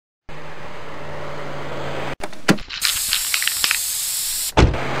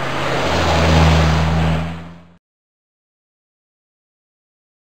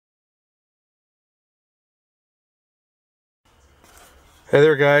Hey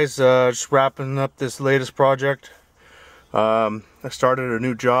there guys, just wrapping up this latest project. I started a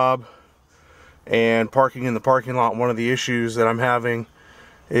new job, and parking in the parking lot, one of the issues that I'm having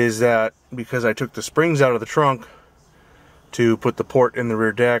is that because I took the springs out of the trunk to put the port in the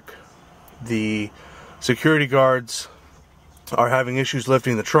rear deck, the security guards are having issues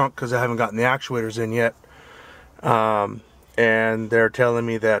lifting the trunk because I haven't gotten the actuators in yet. And they're telling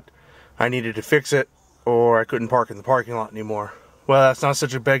me that I needed to fix it or I couldn't park in the parking lot anymore. Well, that's not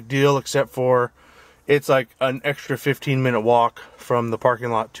such a big deal, except for it's like an extra 15-minute walk from the parking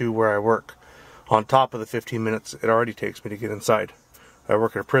lot to where I work, on top of the 15 minutes it already takes me to get inside. I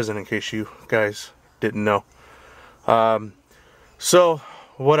work at a prison, in case you guys didn't know. So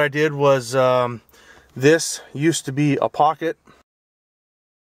what I did was, this used to be a pocket.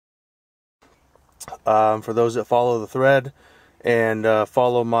 For those that follow the thread and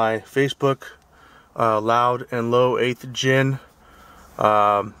follow my Facebook, Loud and Low 8th Gen,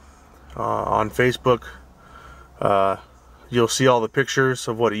 on Facebook, you'll see all the pictures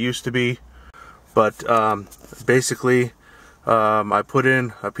of what it used to be. But basically, I put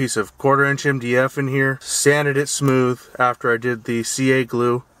in a piece of 1/4-inch MDF in here, sanded it smooth after I did the CA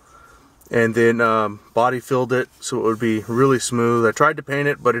glue, and then body filled it so it would be really smooth. I tried to paint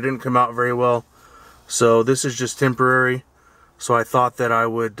it, but it didn't come out very well. So this is just temporary. So I thought that I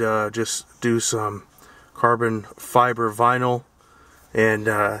would just do some carbon fiber vinyl, and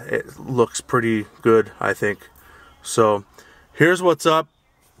it looks pretty good, I think. So here's what's up.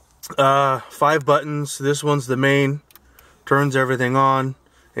 5 buttons. This one's the main, turns everything on,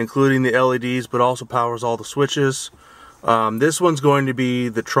 including the LEDs, but also powers all the switches. This one's going to be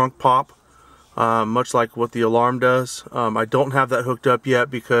the trunk pop, much like what the alarm does. I don't have that hooked up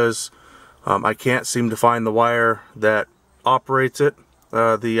yet because I can't seem to find the wire that operates it,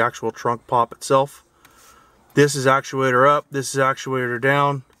 the actual trunk pop itself. This is actuator up, this is actuator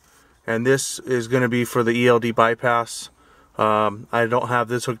down, and this is going to be for the ELD bypass. I don't have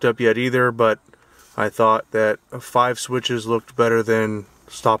this hooked up yet either, but I thought that 5 switches looked better than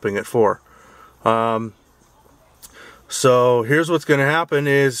stopping at 4. So here's what's going to happen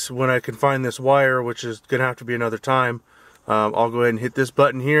is, when I can find this wire, which is going to have to be another time, I'll go ahead and hit this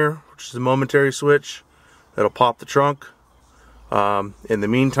button here, which is a momentary switch. That'll pop the trunk. In the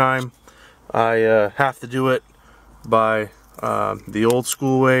meantime, I have to do it by the old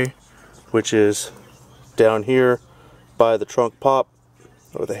school way, which is down here by the trunk pop,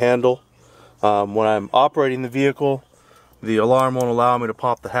 or the handle. When I'm operating the vehicle, the alarm won't allow me to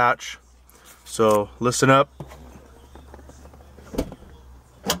pop the hatch. So listen up.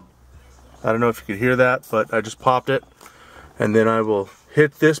 I don't know if you could hear that, but I just popped it. And then I will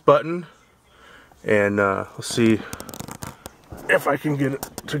hit this button, and let's see if I can get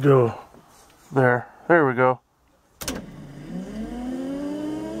it to go there. There we go.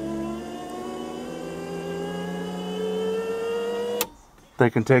 They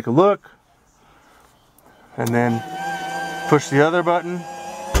can take a look, and then push the other button,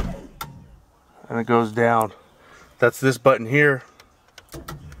 and it goes down. That's this button here.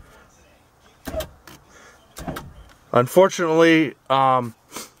 Unfortunately,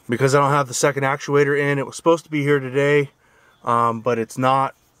 because I don't have the second actuator in, it was supposed to be here today, but it's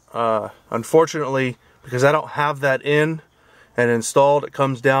not. Unfortunately, because I don't have that in and installed, it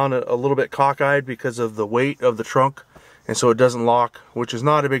comes down a little bit cockeyed because of the weight of the trunk, and so it doesn't lock, which is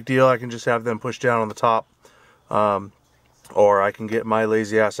not a big deal. I can just have them push down on the top, or I can get my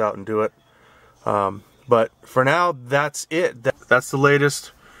lazy ass out and do it. But for now, that's it. That's the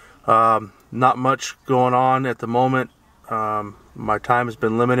latest. Not much going on at the moment. My time has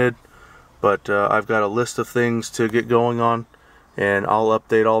been limited, but I've got a list of things to get going on, and I'll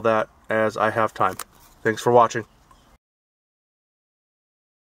update all that as I have time. Thanks for watching.